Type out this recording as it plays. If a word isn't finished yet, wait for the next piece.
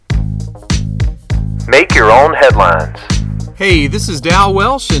Make your own headlines. Hey, this is Dal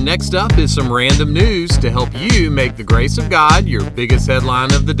Welsh, and next up is some random news to help you make the grace of God your biggest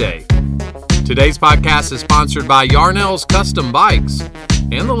headline of the day. Today's podcast is sponsored by Yarnell's Custom Bikes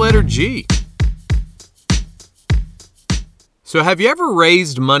and the letter G. So have you ever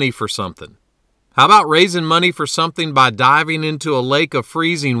raised money for something? How about raising money for something by diving into a lake of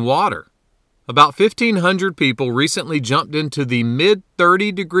freezing water? About 1,500 people recently jumped into the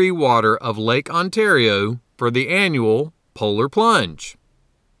mid-30-degree water of Lake Ontario for the annual Polar Plunge.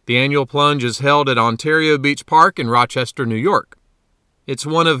 The annual plunge is held at Ontario Beach Park in Rochester, New York. It's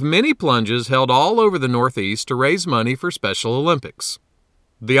one of many plunges held all over the Northeast to raise money for Special Olympics.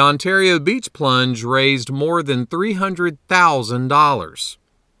 The Ontario Beach Plunge raised more than $300,000.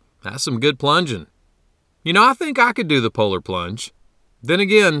 That's some good plunging. You know, I think I could do the Polar Plunge. Then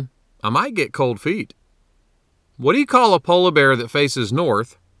again, I might get cold feet. What do you call a polar bear that faces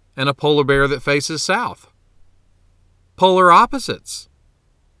north and a polar bear that faces south? Polar opposites.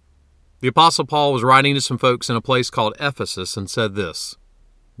 The Apostle Paul was writing to some folks in a place called Ephesus and said this: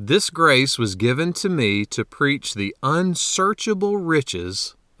 "This grace was given to me to preach the unsearchable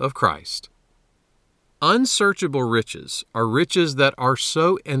riches of Christ." Unsearchable riches are riches that are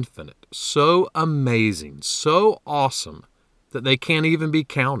so infinite, so amazing, so awesome that they can't even be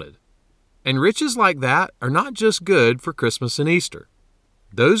counted. And riches like that are not just good for Christmas and Easter.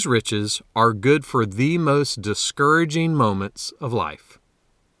 Those riches are good for the most discouraging moments of life.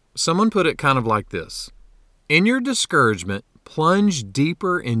 Someone put it kind of like this: in your discouragement, plunge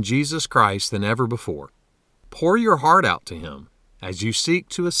deeper in Jesus Christ than ever before. Pour your heart out to Him as you seek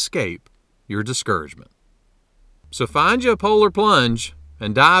to escape your discouragement. So find you a polar plunge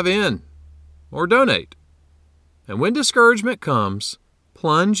and dive in, or donate. And when discouragement comes,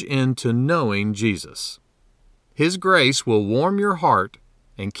 plunge into knowing Jesus. His grace will warm your heart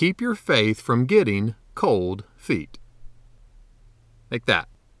and keep your faith from getting cold feet. Make that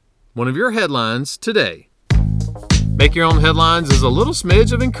one of your headlines today. Make Your Own Headlines is a little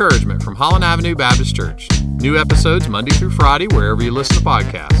smidge of encouragement from Holland Avenue Baptist Church. New episodes Monday through Friday wherever you listen to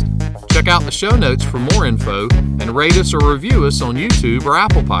podcasts. Check out the show notes for more info and rate us or review us on YouTube or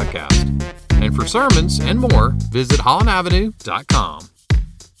Apple Podcasts. And for sermons and more, visit hollandavenue.com.